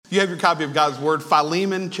You have your copy of God's Word,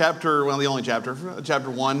 Philemon, the only chapter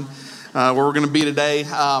 1, where we're going to be today.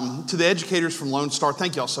 To the educators from Lone Star,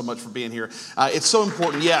 thank you all so much for being here. It's so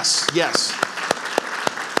important. Yes.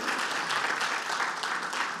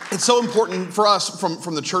 It's so important for us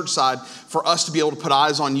from the church side for us to be able to put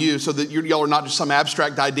eyes on you so that y'all are not just some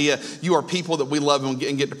abstract idea. You are people that we love and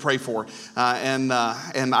get to pray for. And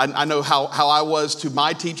I know how I was to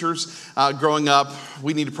my teachers growing up.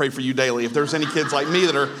 We need to pray for you daily. If there's any kids like me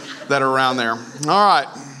that are around there. All right.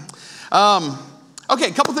 Okay,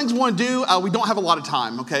 a couple things we want to do. We don't have a lot of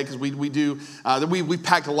time, okay, because we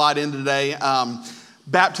packed a lot in today.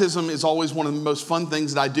 Baptism is always one of the most fun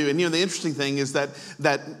things that I do. And, the interesting thing is that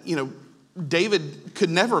David could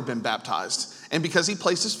never have been baptized. And because he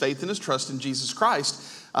placed his faith and his trust in Jesus Christ,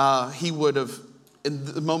 he would have, in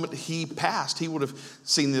the moment he passed, he would have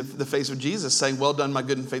seen the face of Jesus saying, "Well done, my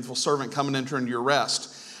good and faithful servant, come and enter into your rest."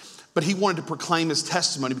 But he wanted to proclaim his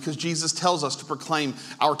testimony because Jesus tells us to proclaim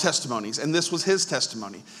our testimonies. And this was his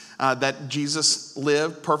testimony, that Jesus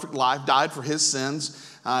lived perfect life, died for his sins,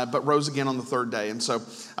 but rose again on the third day. And so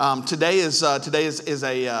today is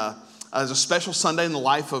a special Sunday in the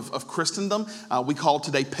life of Christendom. We call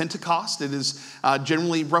today Pentecost. It is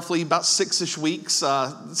generally roughly about 6-ish weeks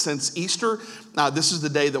since Easter. This is the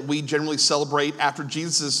day that we generally celebrate after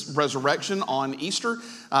Jesus' resurrection on Easter.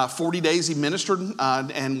 40 days he ministered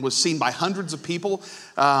and was seen by hundreds of people.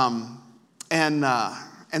 And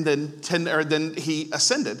then he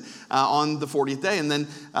ascended on the 40th day. And then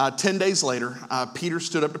 10 days later, Peter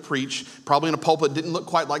stood up to preach, probably in a pulpit that didn't look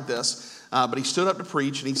quite like this. But he stood up to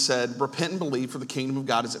preach and he said, "Repent and believe, for the kingdom of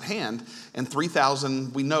God is at hand." And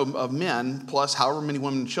 3,000, we know, of men, plus however many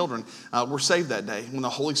women and children, were saved that day when the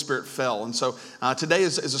Holy Spirit fell. And so today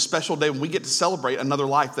is a special day when we get to celebrate another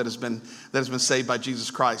life that has been saved by Jesus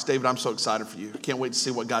Christ. David, I'm so excited for you. I can't wait to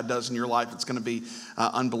see what God does in your life. It's going to be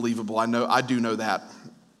unbelievable. I do know that.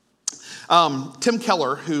 Tim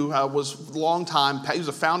Keller, who was he was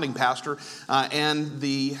a founding pastor and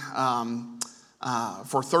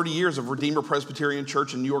for 30 years of Redeemer Presbyterian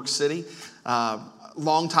Church in New York City.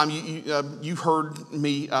 Long time. You've heard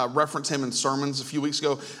me reference him in sermons. A few weeks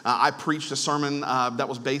ago, I preached a sermon that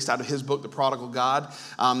was based out of his book, The Prodigal God.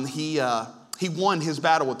 He won his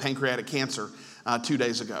battle with pancreatic cancer 2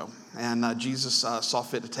 days ago, and Jesus saw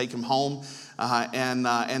fit to take him home. And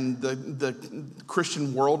the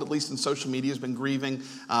Christian world, at least in social media, has been grieving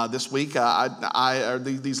this week,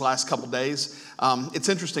 these last couple days. It's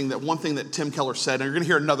interesting that one thing that Tim Keller said, and you're going to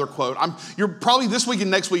hear another quote. You're probably this week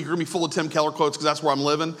and next week, you're going to be full of Tim Keller quotes because that's where I'm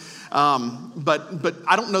living. But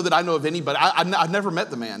I don't know that I know of anybody. I've never met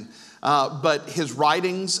the man. But his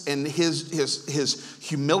writings and his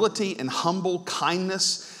humility and humble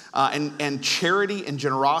kindness and charity and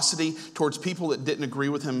generosity towards people that didn't agree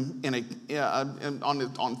with him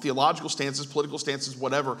on theological stances, political stances,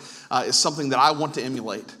 whatever, is something that I want to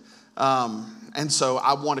emulate. And so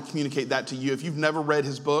I want to communicate that to you. If you've never read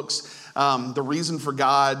his books, The Reason for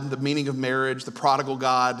God, The Meaning of Marriage, The Prodigal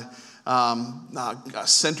God,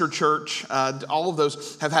 Center Church, all of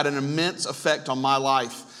those have had an immense effect on my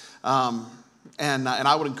life. And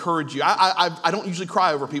I would encourage you. I don't usually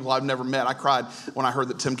cry over people I've never met. I cried when I heard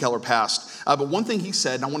that Tim Keller passed. But one thing he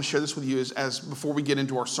said, and I want to share this with you as before we get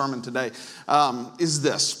into our sermon today, is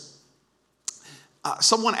this.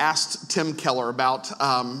 Someone asked Tim Keller about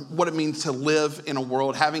what it means to live in a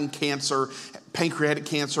world having cancer, pancreatic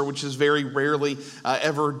cancer, which is very rarely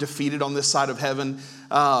ever defeated on this side of heaven.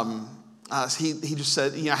 He just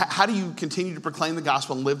said, how do you continue to proclaim the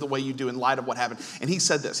gospel and live the way you do in light of what happened? And he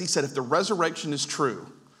said this. He said, if the resurrection is true,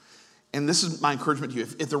 and this is my encouragement to you,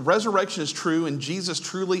 if the resurrection is true and Jesus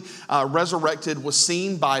truly resurrected, was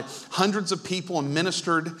seen by hundreds of people and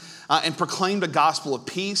ministered and proclaimed a gospel of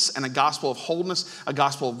peace and a gospel of wholeness, a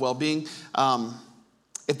gospel of well-being,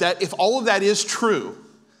 if all of that is true,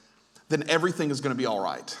 then everything is going to be all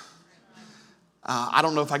right. I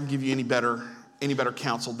don't know if I can give you any better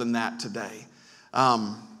counsel than that today.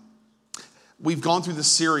 We've gone through this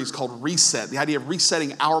series called Reset, the idea of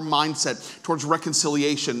resetting our mindset towards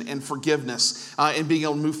reconciliation and forgiveness and being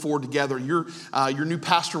able to move forward together. Your new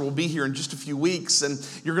pastor will be here in just a few weeks, and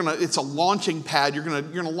it's a launching pad. You're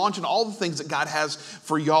gonna launch in all the things that God has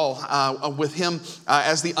for y'all with him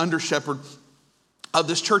as the under shepherd of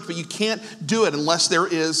this church. But you can't do it unless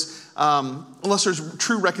there's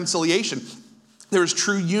true reconciliation. There is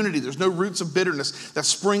true unity. There's no roots of bitterness that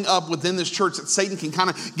spring up within this church that Satan can kind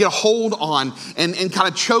of get a hold on and kind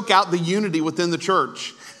of choke out the unity within the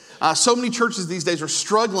church. So many churches these days are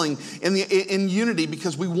struggling in unity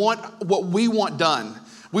because we want what we want done.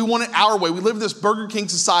 We want it our way. We live in this Burger King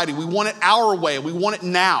society. We want it our way. We want it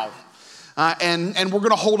now. And we're going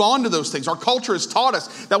to hold on to those things. Our culture has taught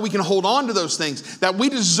us that we can hold on to those things, that we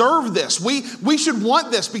deserve this. We should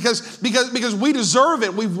want this because we deserve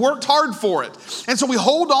it. We've worked hard for it. And so we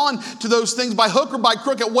hold on to those things by hook or by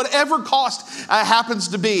crook at whatever cost happens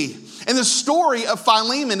to be. And the story of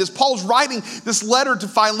Philemon is Paul's writing this letter to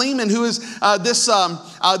Philemon, who is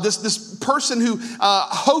this person who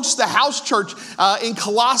hosts the house church in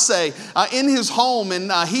Colossae in his home,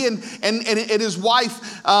 and he and his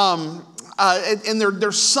wife. And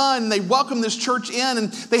their son, they welcomed this church in,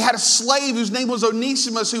 and they had a slave whose name was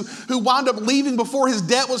Onesimus, who wound up leaving before his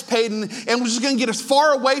debt was paid and was just going to get as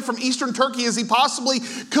far away from Eastern Turkey as he possibly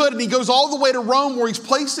could. And he goes all the way to Rome, where he's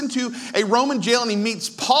placed into a Roman jail, and he meets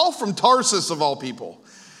Paul from Tarsus, of all people.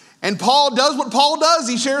 And Paul does what Paul does.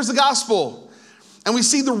 He shares the gospel. And we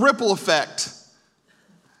see the ripple effect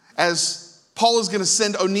as Paul is going to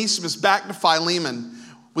send Onesimus back to Philemon,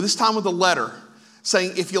 this time with a letter,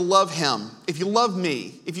 saying, if you love him, if you love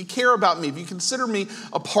me, if you care about me, if you consider me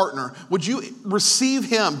a partner, would you receive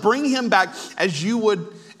him, bring him back as you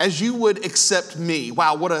would accept me?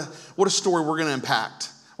 Wow, what a story we're going to impact.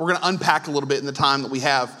 We're going to unpack a little bit in the time that we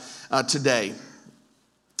have today.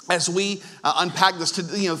 As we unpack this,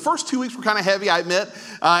 the first 2 weeks were kind of heavy, I admit,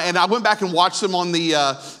 and I went back and watched them on the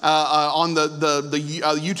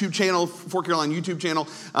YouTube channel, For Carolina YouTube channel,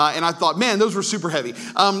 and I thought, man, those were super heavy.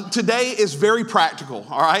 Today is very practical,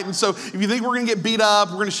 all right? And so if you think we're going to get beat up,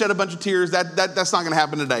 we're going to shed a bunch of tears, that's not going to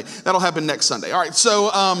happen today. That'll happen next Sunday. All right, so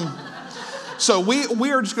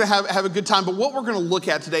we are just going to have a good time. But what we're going to look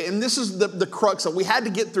at today, and this is the crux of it, we had to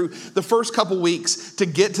get through the first couple weeks to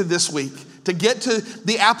get to this week, to get to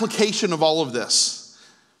the application of all of this.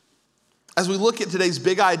 As we look at today's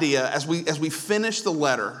big idea, as we finish the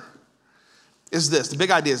letter, is this. The big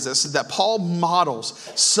idea is this, is that Paul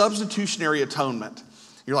models substitutionary atonement.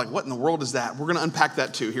 You're like, what in the world is that? We're going to unpack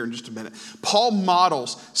that too here in just a minute. Paul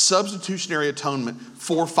models substitutionary atonement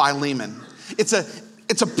for Philemon. It's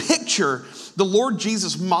a picture. The Lord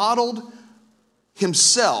Jesus modeled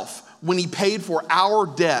himself when he paid for our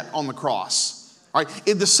debt on the cross. All right,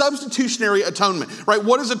 the substitutionary atonement, right?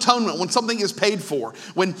 What is atonement? When something is paid for,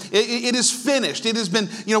 when it is finished, it has been,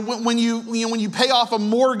 when you pay off a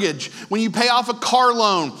mortgage, when you pay off a car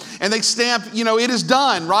loan, and they stamp, it is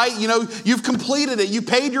done, right? You've completed it. You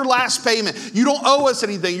paid your last payment. You don't owe us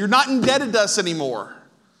anything. You're not indebted to us anymore.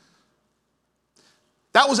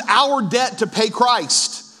 That was our debt to pay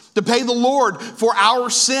Christ, to pay the Lord for our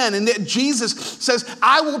sin, and that Jesus says,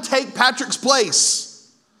 "I will take Patrick's place."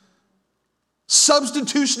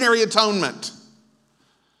 Substitutionary atonement.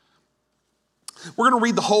 We're going to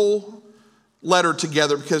read the whole letter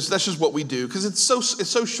together because that's just what we do. Because it's so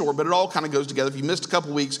short, but it all kind of goes together. If you missed a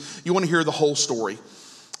couple weeks, you want to hear the whole story.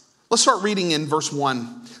 Let's start reading in verse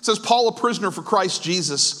 1. It says, Paul, a prisoner for Christ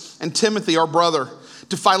Jesus, and Timothy, our brother,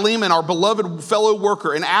 to Philemon, our beloved fellow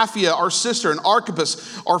worker, and Apphia, our sister, and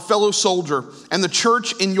Archippus, our fellow soldier, and the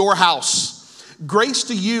church in your house. Grace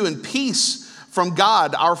to you and peace from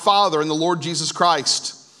God, our Father, and the Lord Jesus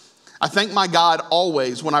Christ. I thank my God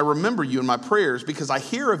always when I remember you in my prayers, because I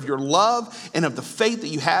hear of your love and of the faith that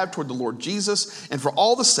you have toward the Lord Jesus and for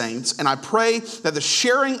all the saints. And I pray that the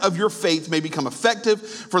sharing of your faith may become effective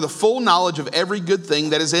for the full knowledge of every good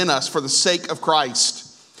thing that is in us for the sake of Christ.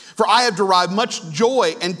 For I have derived much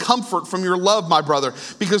joy and comfort from your love, my brother,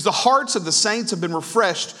 because the hearts of the saints have been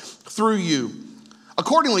refreshed through you.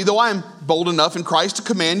 Accordingly, though I am bold enough in Christ to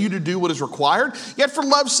command you to do what is required, yet for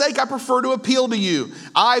love's sake I prefer to appeal to you.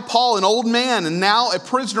 I, Paul, an old man, and now a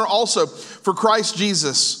prisoner also for Christ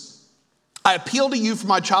Jesus. I appeal to you for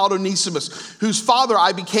my child Onesimus, whose father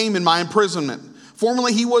I became in my imprisonment.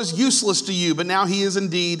 Formerly he was useless to you, but now he is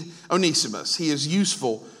indeed Onesimus. He is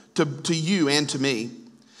useful to you and to me.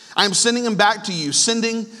 I am sending him back to you,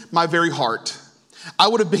 sending my very heart. I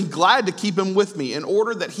would have been glad to keep him with me in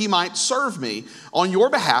order that he might serve me on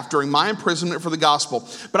your behalf during my imprisonment for the gospel.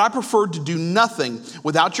 But I preferred to do nothing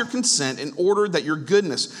without your consent in order that your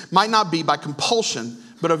goodness might not be by compulsion,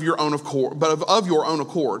 but of your own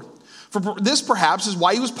accord. For this perhaps is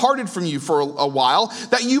why he was parted from you for a while,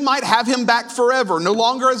 that you might have him back forever, no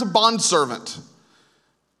longer as a bondservant,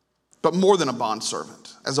 but more than a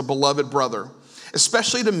bondservant, as a beloved brother.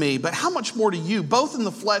 Especially to me, but how much more to you, both in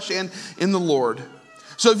the flesh and in the Lord.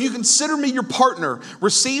 So if you consider me your partner,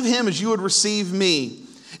 receive him as you would receive me.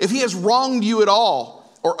 If he has wronged you at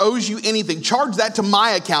all or owes you anything, charge that to my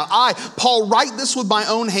account. I, Paul, write this with my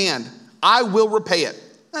own hand. I will repay it.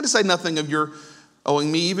 Not to say nothing of your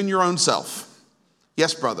owing me, even your own self.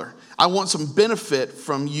 Yes, brother, I want some benefit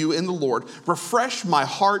from you in the Lord. Refresh my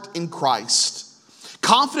heart in Christ.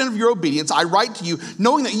 Confident of your obedience, I write to you,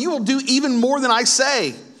 knowing that you will do even more than I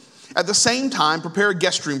say. At the same time, prepare a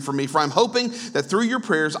guest room for me, for I'm hoping that through your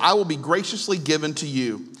prayers I will be graciously given to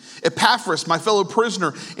you. Epaphras, my fellow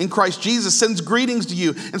prisoner in Christ Jesus, sends greetings to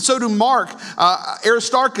you, and so do Mark,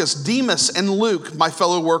 Aristarchus, Demas, and Luke, my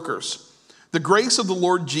fellow workers. The grace of the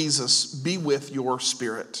Lord Jesus be with your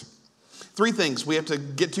spirit. 3 things we have to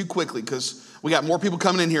get to quickly because we got more people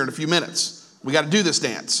coming in here in a few minutes. We got to do this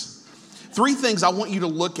dance. 3 things I want you to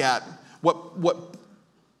look at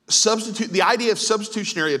the idea of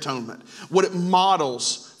substitutionary atonement, what it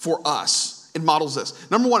models for us. It models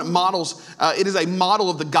this. Number 1, it is a model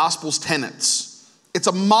of the gospel's tenets. It's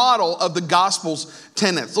a model of the gospel's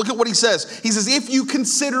tenets. Look at what he says. He says, if you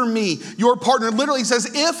consider me your partner, literally he says,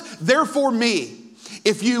 if, therefore me.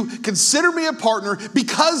 If you consider me a partner,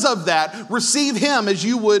 because of that, receive him as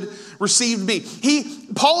you would receive me.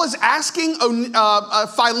 Paul is asking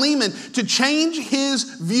Philemon to change his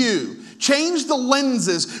view. Change the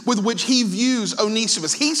lenses with which he views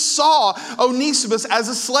Onesimus. He saw Onesimus as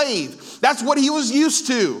a slave. That's what he was used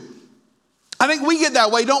to. I think we get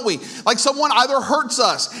that way, don't we? Like someone either hurts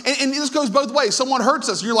us, and this goes both ways. Someone hurts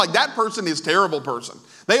us, and you're like, that person is a terrible person.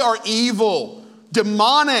 They are evil,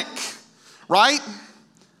 demonic, right?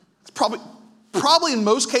 It's probably in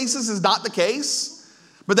most cases is not the case,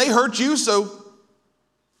 but they hurt you, so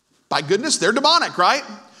by goodness, they're demonic, right?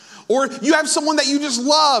 Or you have someone that you just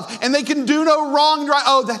love and they can do no wrong. Right?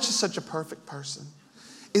 Oh, that's just such a perfect person.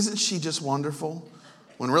 Isn't she just wonderful?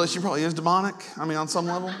 When really she probably is demonic. I mean, on some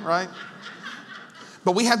level, right?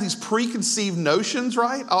 But we have these preconceived notions,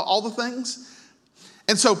 right? All the things.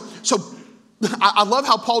 And so I love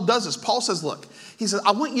how Paul does this. Paul says, look, he says,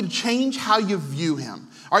 I want you to change how you view him.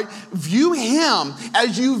 All right? View him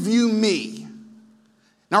as you view me.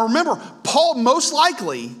 Now remember, Paul most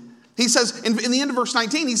likely, he says, in the end of verse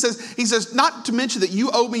 19, he says, not to mention that you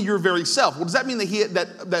owe me your very self. Well, does that mean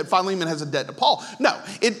that Philemon has a debt to Paul? No,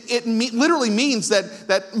 it literally means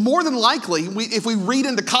that more than likely, if we read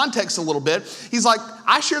into context a little bit, he's like,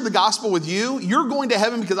 I shared the gospel with you. You're going to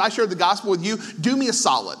heaven because I shared the gospel with you. Do me a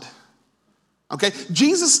solid. Okay,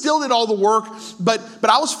 Jesus still did all the work, but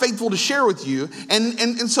I was faithful to share with you.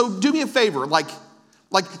 And so do me a favor, like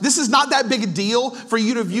this is not that big a deal for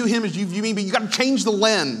you to view him as you view me, but you got to change the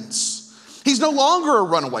lens. He's no longer a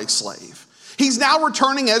runaway slave. He's now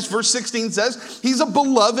returning, as verse 16 says, he's a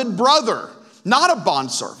beloved brother, not a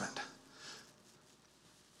bondservant.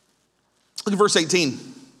 Look at verse 18.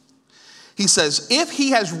 He says,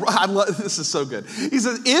 this is so good. He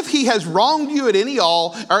says, if he has wronged you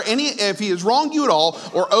if he has wronged you at all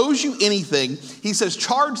or owes you anything, he says,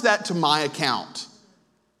 charge that to my account.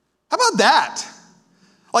 How about that?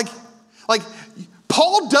 Like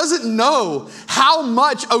Paul doesn't know how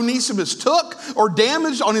much Onesimus took or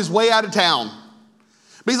damaged on his way out of town.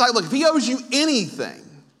 But he's like, look, if he owes you anything,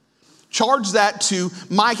 charge that to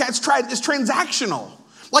my account. It's transactional.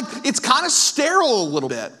 Like, it's kind of sterile a little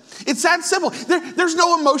bit. It's that simple. There's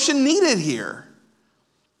no emotion needed here.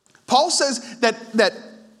 Paul says that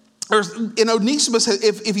in Onesimus,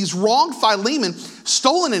 if he's wronged Philemon,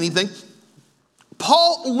 stolen anything,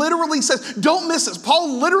 Paul literally says, don't miss this.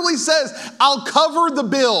 Paul literally says, I'll cover the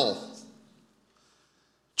bill.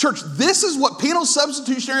 Church, this is what penal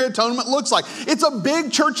substitutionary atonement looks like. It's a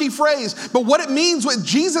big churchy phrase, but what it means with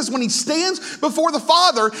Jesus when he stands before the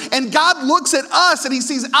Father and God looks at us and he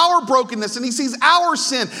sees our brokenness and he sees our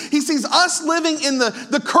sin. He sees us living in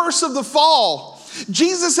the curse of the fall.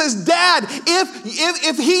 Jesus says, Dad,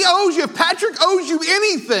 if he owes you, if Patrick owes you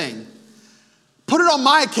anything, put it on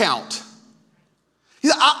my account.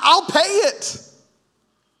 I'll pay it.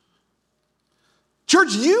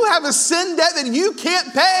 Church, you have a sin debt that you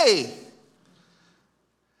can't pay.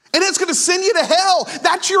 And it's going to send you to hell.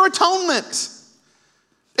 That's your atonement.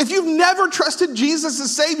 If you've never trusted Jesus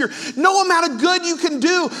as Savior, no amount of good you can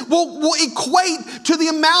do will equate to the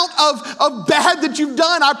amount of bad that you've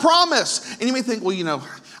done, I promise. And you may think, well,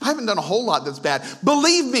 I haven't done a whole lot that's bad.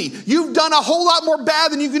 Believe me, you've done a whole lot more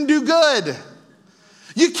bad than you can do good.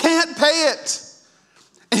 You can't pay it.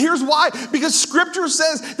 And here's why. Because Scripture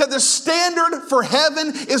says that the standard for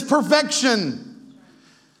heaven is perfection.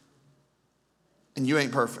 And you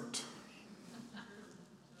ain't perfect.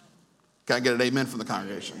 Can I get an amen from the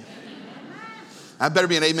congregation? That better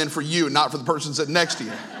be an amen for you, not for the person sitting next to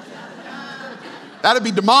you. That'd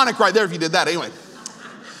be demonic right there if you did that. Anyway.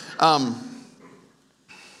 And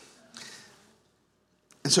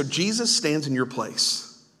so Jesus stands in your place.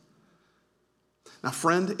 Now,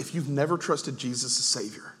 friend, if you've never trusted Jesus as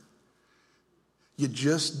Savior, you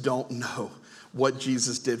just don't know what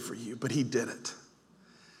Jesus did for you, but he did it.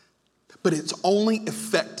 But it's only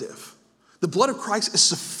effective. The blood of Christ is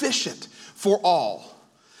sufficient for all,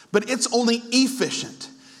 but it's only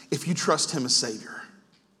efficient if you trust him as Savior.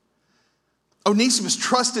 Onesimus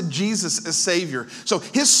trusted Jesus as Savior, so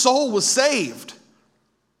his soul was saved.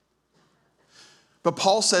 But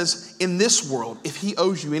Paul says, in this world, if he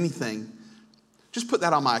owes you anything, just put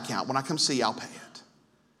that on my account. When I come see you, I'll pay it.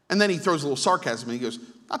 And then he throws a little sarcasm and he goes,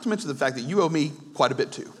 not to mention the fact that you owe me quite a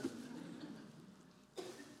bit too.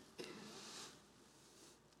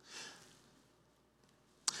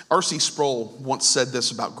 R.C. Sproul once said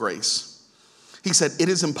this about grace. He said, it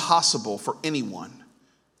is impossible for anyone,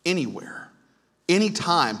 anywhere,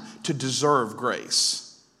 anytime to deserve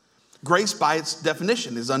grace. Grace, by its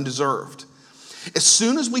definition, is undeserved. As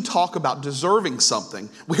soon as we talk about deserving something,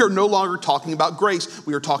 we are no longer talking about grace,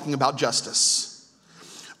 we are talking about justice.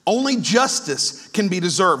 Only justice can be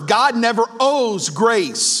deserved. God never owes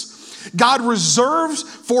grace. God reserves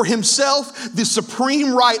for himself the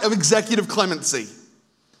supreme right of executive clemency.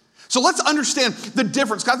 So let's understand the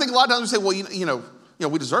difference. I think a lot of times we say, well, you know,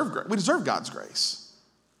 we deserve God's grace.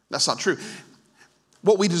 That's not true.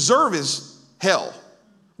 What we deserve is hell.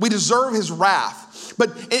 We deserve his wrath.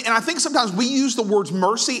 And I think sometimes we use the words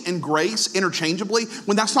mercy and grace interchangeably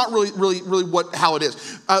when that's not really how it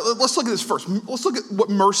is. Let's look at this first. Let's look at what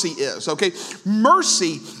mercy is, okay?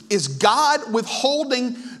 Mercy is God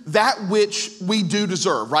withholding that which we do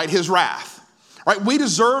deserve, right? His wrath, right? We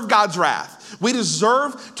deserve God's wrath. We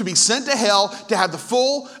deserve to be sent to hell, to have the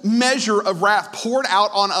full measure of wrath poured out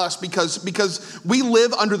on us because we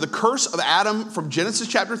live under the curse of Adam from Genesis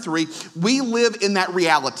chapter 3. We live in that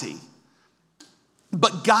reality.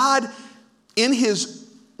 But God, in his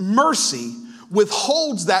mercy,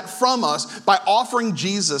 withholds that from us by offering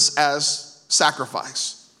Jesus as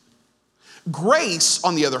sacrifice. Grace,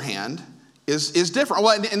 on the other hand, is different.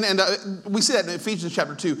 Well, and we see that in Ephesians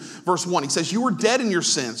chapter 2, verse 1. He says, you were dead in your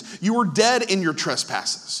sins. You were dead in your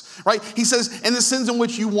trespasses, right? He says, in the sins in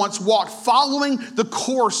which you once walked, following the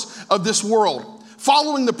course of this world,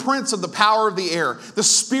 following the prince of the power of the air, the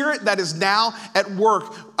spirit that is now at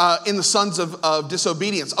work in the sons of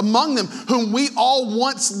disobedience, among them whom we all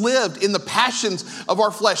once lived in the passions of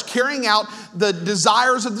our flesh, carrying out the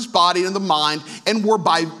desires of this body and the mind, and were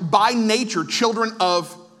by nature children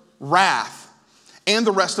of wrath and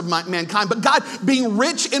the rest of mankind. But God, being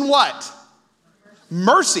rich in what?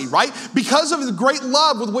 Mercy, right? Because of the great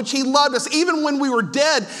love with which he loved us, even when we were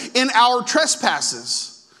dead in our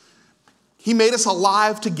trespasses, he made us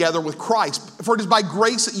alive together with Christ. For it is by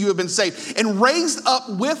grace that you have been saved, and raised up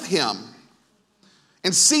with him,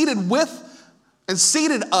 and seated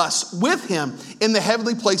us with him in the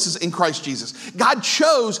heavenly places in Christ Jesus. God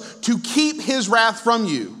chose to keep his wrath from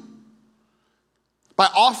you by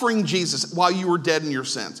offering Jesus while you were dead in your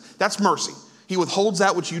sins. That's mercy. He withholds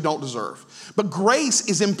that which you don't deserve. But grace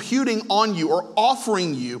is imputing on you or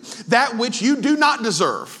offering you that which you do not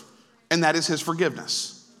deserve, and that is his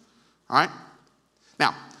forgiveness. All right?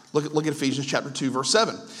 Now, look at Ephesians chapter 2, verse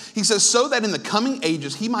 7. He says, so that in the coming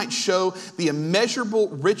ages he might show the immeasurable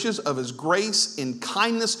riches of his grace in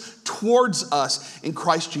kindness towards us in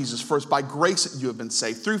Christ Jesus. For it's by grace that you have been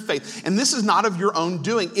saved through faith. And this is not of your own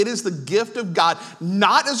doing. It is the gift of God,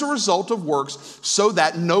 not as a result of works, so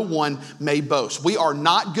that no one may boast. We are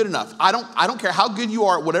not good enough. I don't care how good you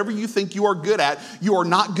are at whatever you think you are good at. You are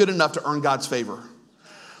not good enough to earn God's favor.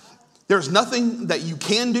 There's nothing that you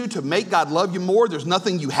can do to make God love you more. There's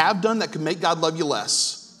nothing you have done that can make God love you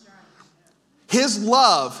less. His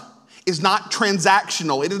love is not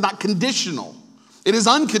transactional. It is not conditional. It is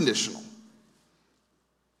unconditional.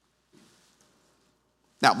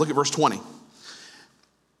 Now, look at verse 20.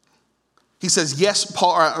 He says, yes,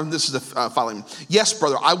 Paul, this is Philemon. Yes,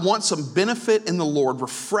 brother, I want some benefit in the Lord.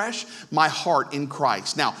 Refresh my heart in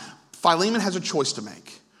Christ. Now, Philemon has a choice to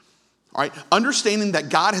make. All right, understanding that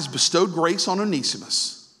God has bestowed grace on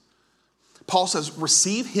Onesimus, Paul says,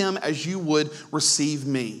 receive him as you would receive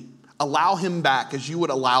me. Allow him back as you would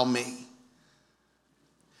allow me.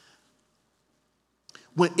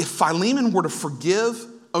 If Philemon were to forgive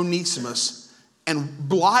Onesimus and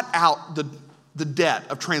blot out the debt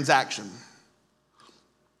of transaction,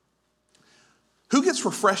 who gets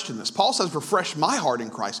refreshed in this? Paul says, refresh my heart in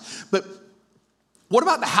Christ. But what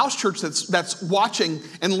about the house church that's watching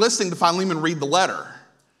and listening to Philemon read the letter?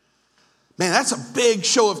 Man, that's a big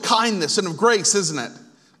show of kindness and of grace, isn't it?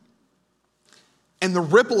 And the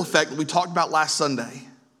ripple effect that we talked about last Sunday,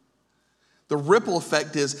 the ripple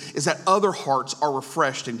effect is that other hearts are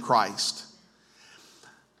refreshed in Christ.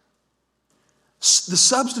 The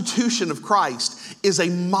substitution of Christ is a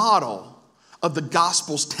model of the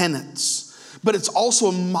gospel's tenets, but it's also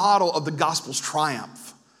a model of the gospel's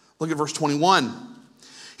triumph. Look at verse 21.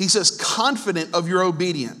 He says, confident of your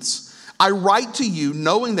obedience, I write to you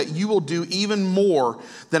knowing that you will do even more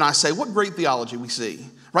than I say. What great theology we see,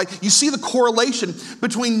 right? You see the correlation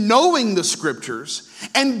between knowing the scriptures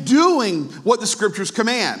and doing what the scriptures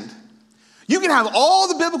command. You can have all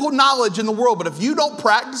the biblical knowledge in the world, but if you don't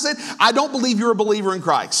practice it, I don't believe you're a believer in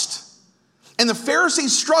Christ. And the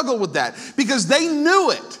Pharisees struggled with that because they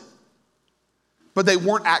knew it, but they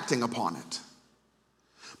weren't acting upon it.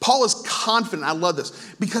 Paul is confident, I love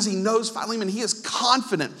this, because he knows Philemon. He is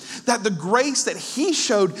confident that the grace that he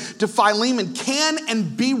showed to Philemon can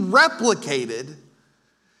and be replicated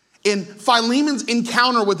in Philemon's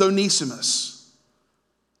encounter with Onesimus.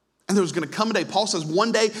 And there was going to come a day, Paul says,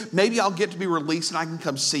 one day maybe I'll get to be released and I can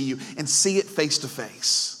come see you and see it face to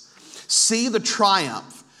face. See the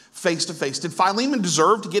triumph face to face. Did Philemon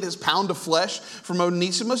deserve to get his pound of flesh from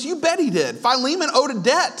Onesimus? You bet he did. Philemon owed a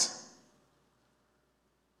debt.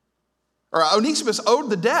 Or Onesimus owed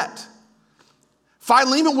the debt.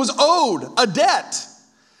 Philemon was owed a debt.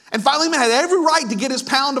 And Philemon had every right to get his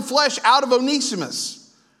pound of flesh out of Onesimus.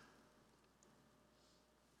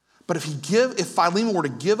 But if Philemon were to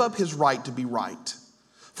give up his right to be right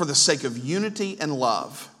for the sake of unity and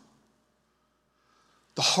love,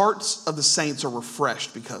 the hearts of the saints are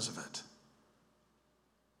refreshed because of it.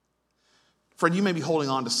 Friend, you may be holding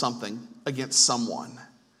on to something against someone.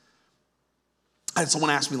 I had someone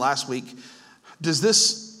ask me last week, does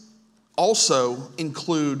this also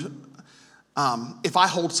include if I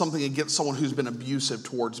hold something against someone who's been abusive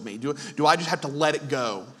towards me? Do I just have to let it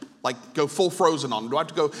go? Like go full frozen on them? Do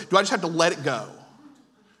I just have to let it go?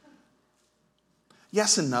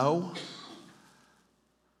 Yes and no.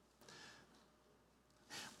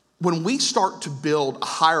 When we start to build a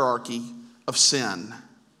hierarchy of sin,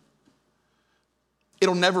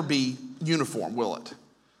 it'll never be uniform, will it?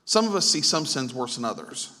 Some of us see some sins worse than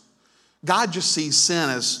others. God just sees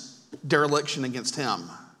sin as dereliction against him.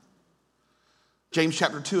 James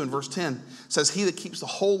chapter 2 and verse 10 says, he that keeps the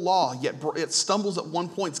whole law, yet it stumbles at one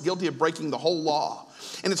point, is guilty of breaking the whole law.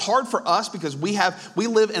 And it's hard for us because we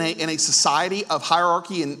live in a society of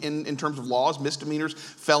hierarchy in terms of laws, misdemeanors,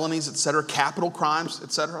 felonies, etc., capital crimes,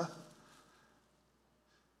 etc.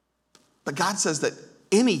 But God says that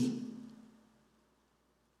any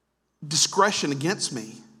discretion against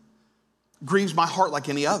me grieves my heart like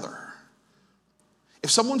any other. If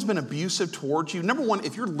someone's been abusive towards you, number one,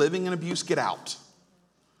 if you're living in abuse, get out.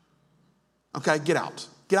 Okay, get out.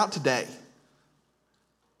 Get out today.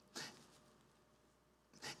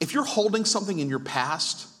 If you're holding something in your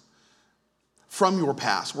past, from your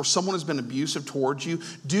past, where someone has been abusive towards you,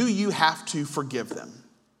 do you have to forgive them?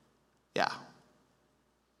 Yeah.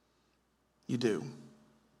 You do.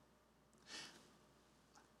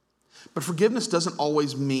 But forgiveness doesn't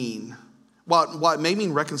always mean, while it may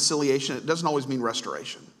mean reconciliation, it doesn't always mean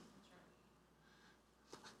restoration.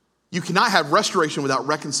 You cannot have restoration without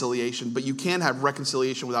reconciliation, but you can have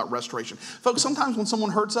reconciliation without restoration. Folks, sometimes when someone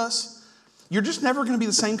hurts us, you're just never going to be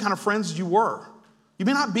the same kind of friends as you were. You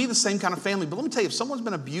may not be the same kind of family, but let me tell you, if someone's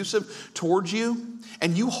been abusive towards you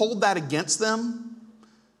and you hold that against them,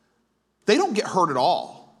 they don't get hurt at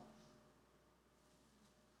all.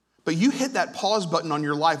 But you hit that pause button on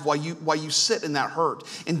your life while you sit in that hurt.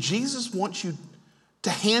 And Jesus wants you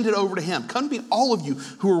to hand it over to him. Come to me, all of you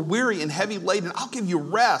who are weary and heavy laden. I'll give you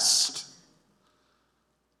rest.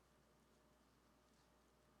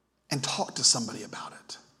 And talk to somebody about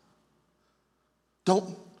it.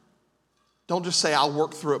 Don't just say, I'll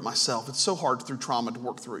work through it myself. It's so hard through trauma to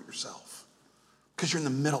work through it yourself because you're in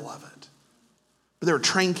the middle of it. But there are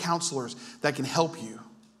trained counselors that can help you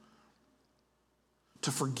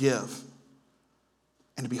to forgive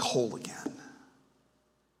and to be whole again.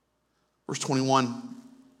 Verse 21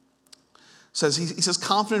 says, he says,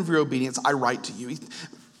 confident of your obedience, I write to you.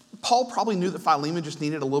 Paul probably knew that Philemon just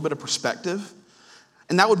needed a little bit of perspective.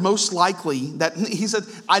 And that would most likely, that he said,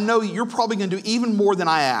 I know you're probably going to do even more than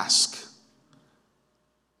I ask.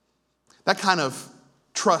 That kind of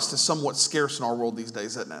trust is somewhat scarce in our world these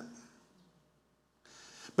days, isn't it?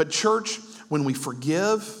 But church, when we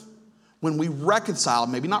forgive, when we reconcile,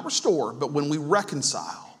 maybe not restore, but when we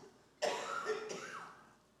reconcile,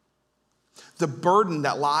 the burden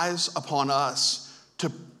that lies upon us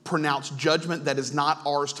to pronounce judgment that is not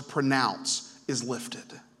ours to pronounce is lifted.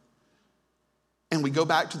 And we go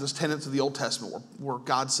back to those tenets of the Old Testament where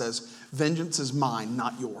God says, vengeance is mine,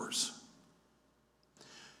 not yours.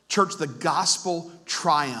 Church, the gospel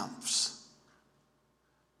triumphs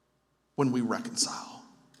when we reconcile.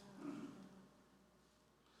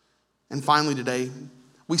 And finally today,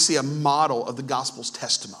 we see a model of the gospel's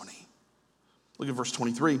testimony. Look at verse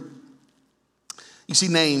 23. You see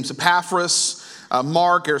names, Epaphras,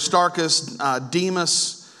 Mark, Aristarchus,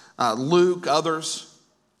 Demas, Luke, others.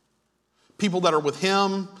 People that are with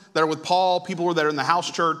him, that are with Paul, people that are in the house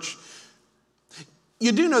church.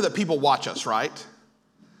 You do know that people watch us, right?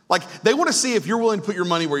 Like, they want to see if you're willing to put your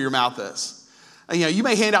money where your mouth is. You know, you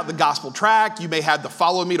may hand out the gospel tract. You may have the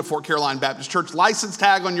follow me to Fort Caroline Baptist Church license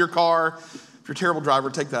tag on your car. If you're a terrible driver,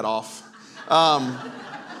 take that off.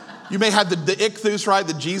 You may have the ichthus, right?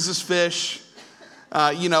 The Jesus fish,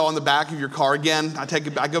 on the back of your car. Again,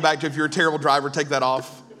 I go back to if you're a terrible driver, take that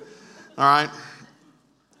off. All right?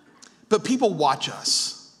 But people watch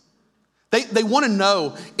us. They want to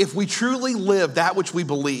know if we truly live that which we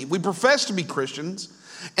believe. We profess to be Christians,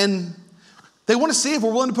 and they want to see if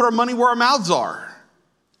we're willing to put our money where our mouths are.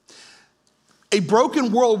 A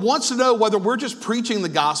broken world wants to know whether we're just preaching the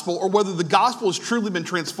gospel or whether the gospel has truly been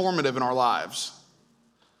transformative in our lives.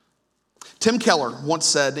 Tim Keller once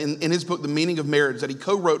said in his book, The Meaning of Marriage, that he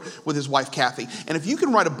co-wrote with his wife, Kathy, and if you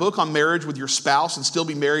can write a book on marriage with your spouse and still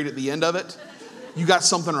be married at the end of it, you got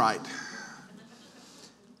something right.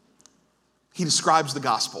 He describes the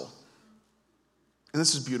gospel. And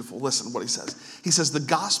this is beautiful. Listen to what he says. He says, the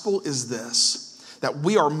gospel is this, that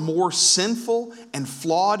we are more sinful and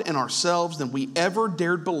flawed in ourselves than we ever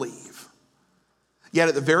dared believe. Yet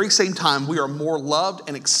at the very same time, we are more loved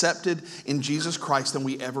and accepted in Jesus Christ than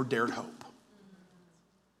we ever dared hope.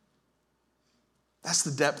 That's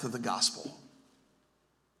the depth of the gospel.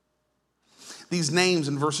 These names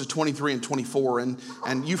in verses 23 and 24,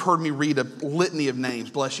 and you've heard me read a litany of names,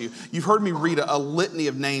 bless you. You've heard me read a litany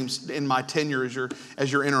of names in my tenure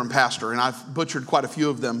as your interim pastor, and I've butchered quite a few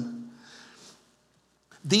of them.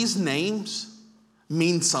 These names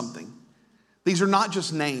mean something. These are not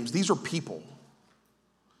just names, these are people.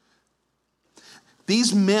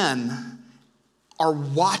 These men are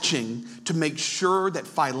watching to make sure that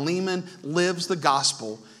Philemon lives the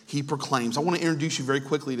gospel he proclaims. I want to introduce you very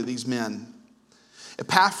quickly to these men.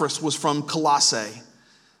 Epaphras was from Colossae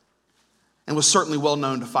and was certainly well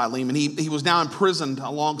known to Philemon. He was now imprisoned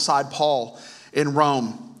alongside Paul in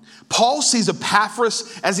Rome. Paul sees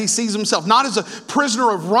Epaphras as he sees himself, not as a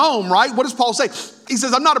prisoner of Rome, right? What does Paul say? He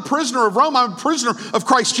says, I'm not a prisoner of Rome, I'm a prisoner of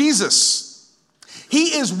Christ Jesus.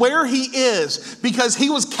 He is where he is because he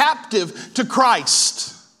was captive to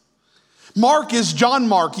Christ. Mark is John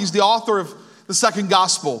Mark. He's the author of the second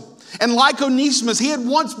gospel. And like Onesimus, he had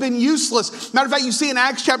once been useless. Matter of fact, you see in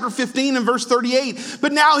Acts chapter 15 and verse 38,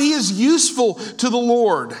 but now he is useful to the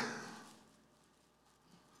Lord.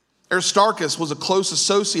 Aristarchus was a close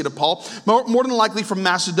associate of Paul, more than likely from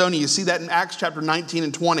Macedonia. You see that in Acts chapter 19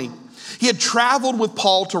 and 20. He had traveled with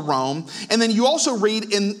Paul to Rome. And then you also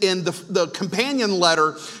read in the companion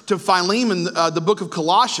letter to Philemon, the book of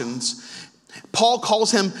Colossians, Paul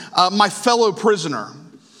calls him my fellow prisoner.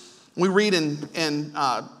 We read in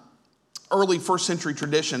early first century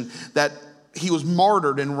tradition that he was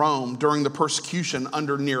martyred in Rome during the persecution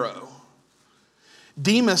under Nero.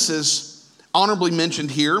 Demas is honorably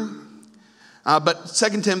mentioned here. But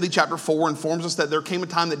 2 Timothy chapter 4 informs us that there came a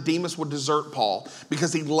time that Demas would desert Paul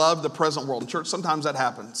because he loved the present world. In church, sometimes that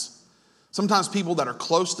happens. Sometimes people that are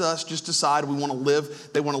close to us just decide they want to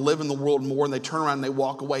live in the world more, and they turn around and they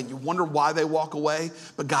walk away. You wonder why they walk away,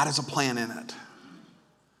 but God has a plan in it.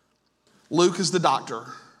 Luke is the doctor.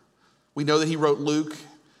 We know that he wrote Luke,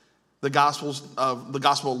 the Gospel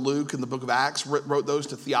of Luke and the book of Acts, wrote those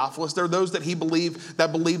to Theophilus. There are those that believe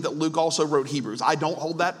that Luke also wrote Hebrews. I don't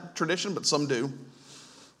hold that tradition, but some do.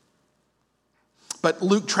 But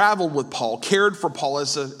Luke traveled with Paul, cared for Paul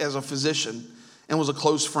as a physician, and was a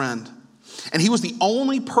close friend. And he was the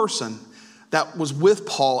only person that was with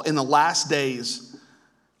Paul in the last days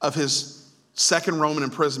of his second Roman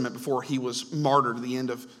imprisonment before he was martyred at the end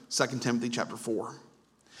of 2 Timothy chapter 4.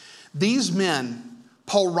 These men,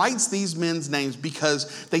 Paul writes these men's names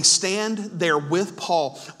because they stand there with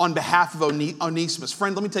Paul on behalf of Onesimus.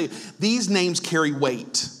 Friend, let me tell you, these names carry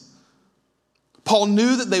weight. Paul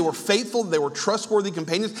knew that they were faithful, they were trustworthy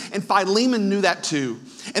companions, and Philemon knew that too.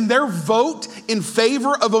 And their vote in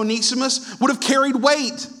favor of Onesimus would have carried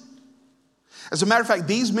weight. As a matter of fact,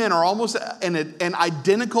 these men are almost an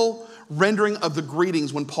identical rendering of the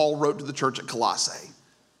greetings when Paul wrote to the church at Colossae.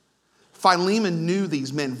 Philemon knew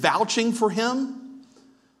these men. Vouching for him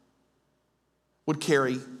would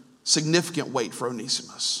carry significant weight for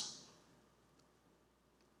Onesimus.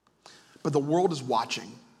 But the world is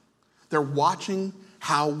watching. They're watching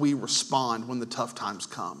how we respond when the tough times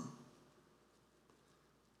come.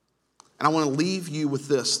 And I want to leave you with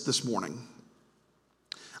this morning.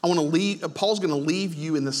 Paul's going to leave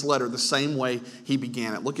you in this letter the same way he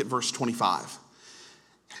began it. Look at verse 25.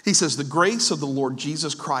 He says, the grace of the Lord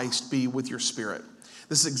Jesus Christ be with your spirit.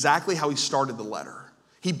 This is exactly how he started the letter.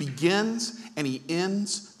 He begins and he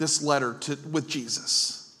ends this letter with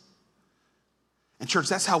Jesus. And church,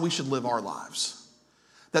 that's how we should live our lives.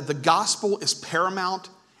 That the gospel is paramount.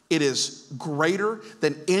 It is greater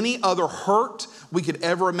than any other hurt we could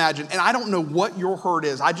ever imagine. And I don't know what your hurt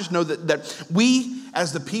is. I just know that we,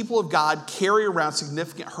 as the people of God, carry around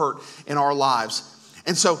significant hurt in our lives.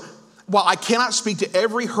 And so, while I cannot speak to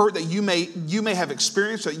every hurt that you may have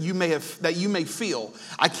experienced, that you may feel,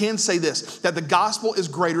 I can say this, that the gospel is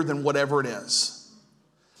greater than whatever it is.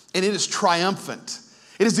 And it is triumphant.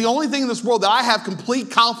 It is the only thing in this world that I have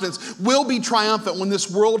complete confidence will be triumphant when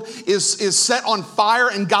this world is set on fire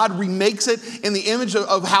and God remakes it in the image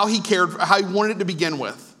of how he wanted it to begin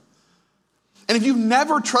with. And if you've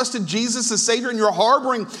never trusted Jesus as Savior and you're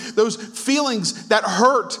harboring those feelings that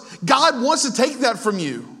hurt, God wants to take that from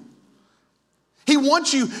you. He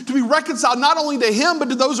wants you to be reconciled not only to him, but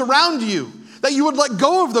to those around you, that you would let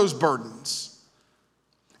go of those burdens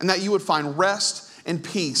and that you would find rest and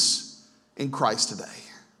peace in Christ today.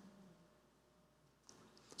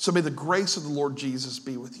 So may the grace of the Lord Jesus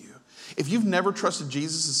be with you. If you've never trusted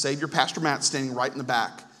Jesus as Savior, Pastor Matt's standing right in the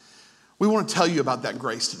back. We want to tell you about that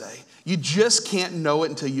grace today. You just can't know it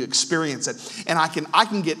until you experience it. And I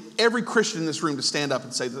can get every Christian in this room to stand up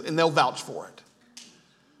and say that, and they'll vouch for it.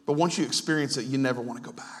 But once you experience it, you never want to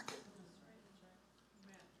go back.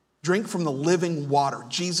 Drink from the living water,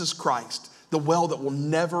 Jesus Christ, the well that will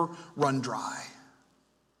never run dry.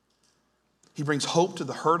 He brings hope to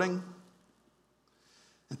the hurting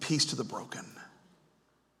and peace to the broken.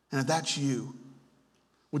 And if that's you,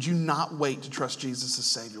 would you not wait to trust Jesus as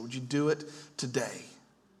Savior? Would you do it today?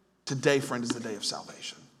 Today, friend, is the day of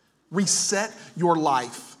salvation. Reset your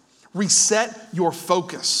life. Reset your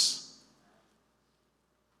focus.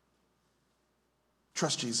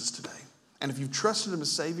 Trust Jesus today. And if you've trusted him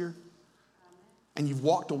as Savior and you've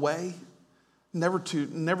walked away, never too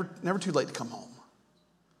late to come home.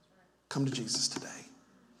 Come to Jesus today.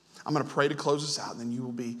 I'm going to pray to close this out, and then you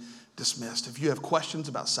will be dismissed. If you have questions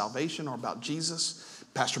about salvation or about Jesus,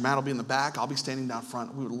 Pastor Matt will be in the back. I'll be standing down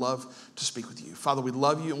front. We would love to speak with you. Father, we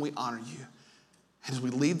love you and we honor you. And as we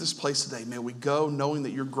leave this place today, may we go knowing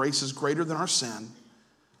that your grace is greater than our sin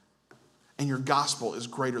and your gospel is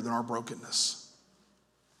greater than our brokenness.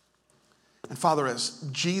 And Father, as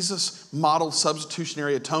Jesus modeled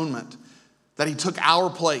substitutionary atonement, that he took our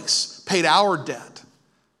place, paid our debt.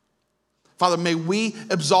 Father, may we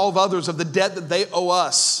absolve others of the debt that they owe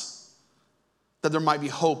us, that there might be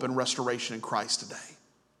hope and restoration in Christ today.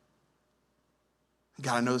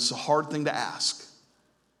 God, I know this is a hard thing to ask,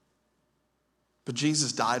 but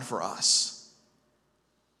Jesus died for us.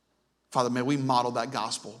 Father, may we model that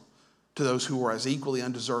gospel to those who are as equally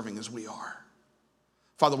undeserving as we are.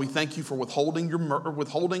 Father, we thank you for withholding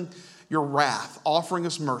your wrath, offering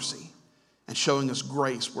us mercy, and showing us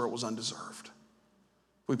grace where it was undeserved.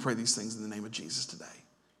 We pray these things in the name of Jesus today.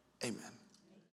 Amen.